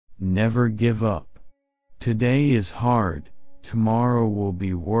Never give up. Today is hard, tomorrow will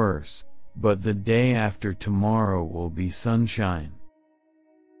be worse, but the day after tomorrow will be sunshine.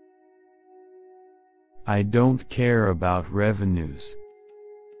 I don't care about revenues.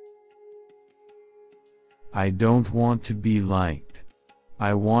 I don't want to be liked.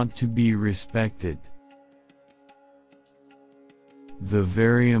 I want to be respected. The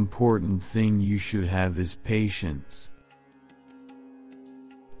very important thing you should have is patience.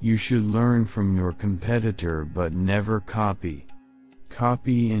 You should learn from your competitor but never copy.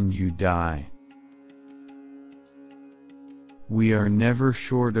 Copy and you die. We are never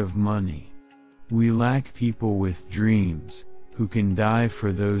short of money. We lack people with dreams, who can die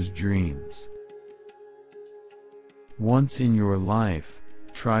for those dreams. Once in your life,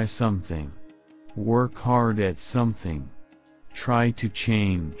 try something. Work hard at something. Try to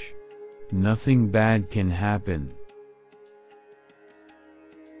change. Nothing bad can happen.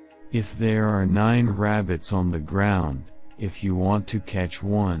 If there are 9 rabbits on the ground, if you want to catch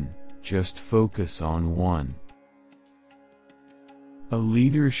one, just focus on one. A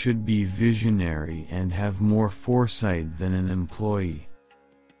leader should be visionary and have more foresight than an employee.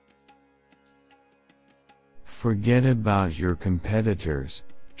 Forget about your competitors,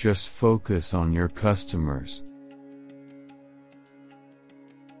 just focus on your customers.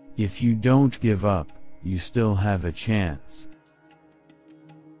 If you don't give up, you still have a chance.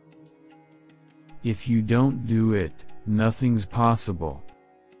 If you don't do it, nothing's possible.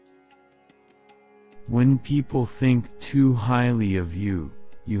 When people think too highly of you,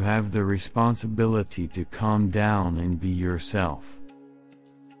 you have the responsibility to calm down and be yourself.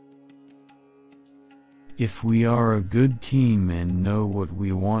 If we are a good team and know what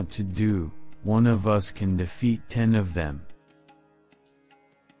we want to do, one of us can defeat 10 of them.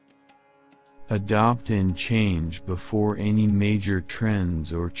 Adopt and change before any major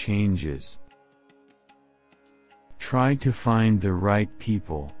trends or changes. Try to find the right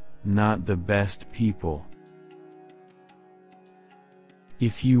people, not the best people.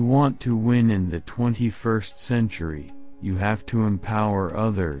 If you want to win in the 21st century, you have to empower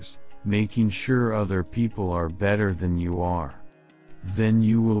others, making sure other people are better than you are. Then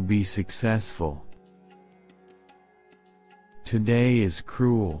you will be successful. Today is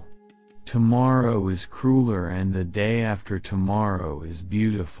cruel. Tomorrow is crueler and the day after tomorrow is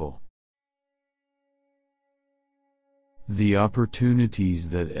beautiful. The opportunities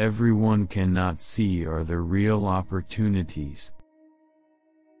that everyone cannot see are the real opportunities.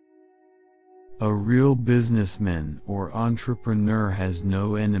 A real businessman or entrepreneur has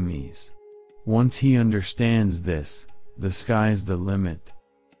no enemies. Once he understands this, the sky's the limit.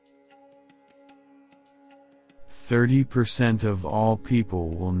 30% of all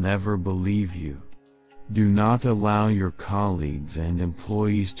people will never believe you. Do not allow your colleagues and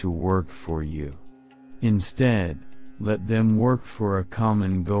employees to work for you. Instead, let them work for a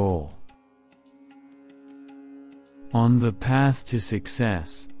common goal. On the path to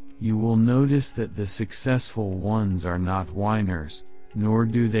success, you will notice that the successful ones are not whiners, nor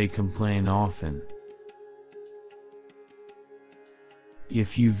do they complain often.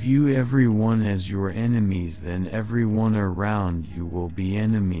 If you view everyone as your enemies, then everyone around you will be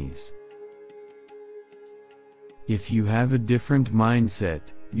enemies. If you have a different mindset,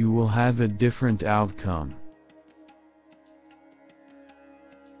 you will have a different outcome.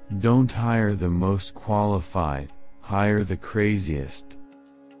 Don't hire the most qualified, hire the craziest.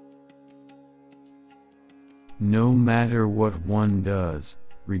 No matter what one does,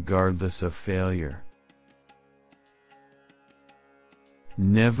 regardless of failure.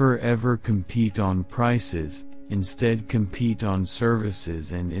 Never ever compete on prices, instead compete on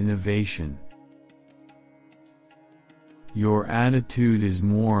services and innovation. Your attitude is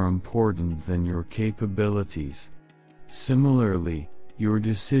more important than your capabilities. Similarly, your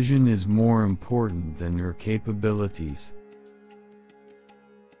decision is more important than your capabilities.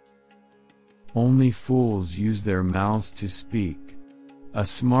 Only fools use their mouths to speak. A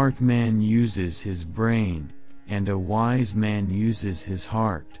smart man uses his brain, and a wise man uses his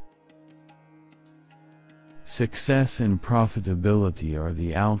heart. Success and profitability are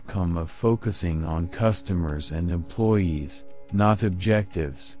the outcome of focusing on customers and employees, not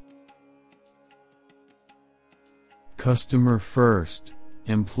objectives. Customer first,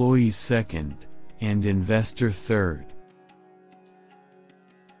 employees second, and investor third.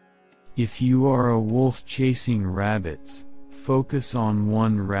 If you are a wolf chasing rabbits, focus on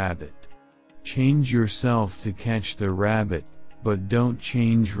one rabbit. Change yourself to catch the rabbit, but don't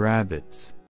change rabbits.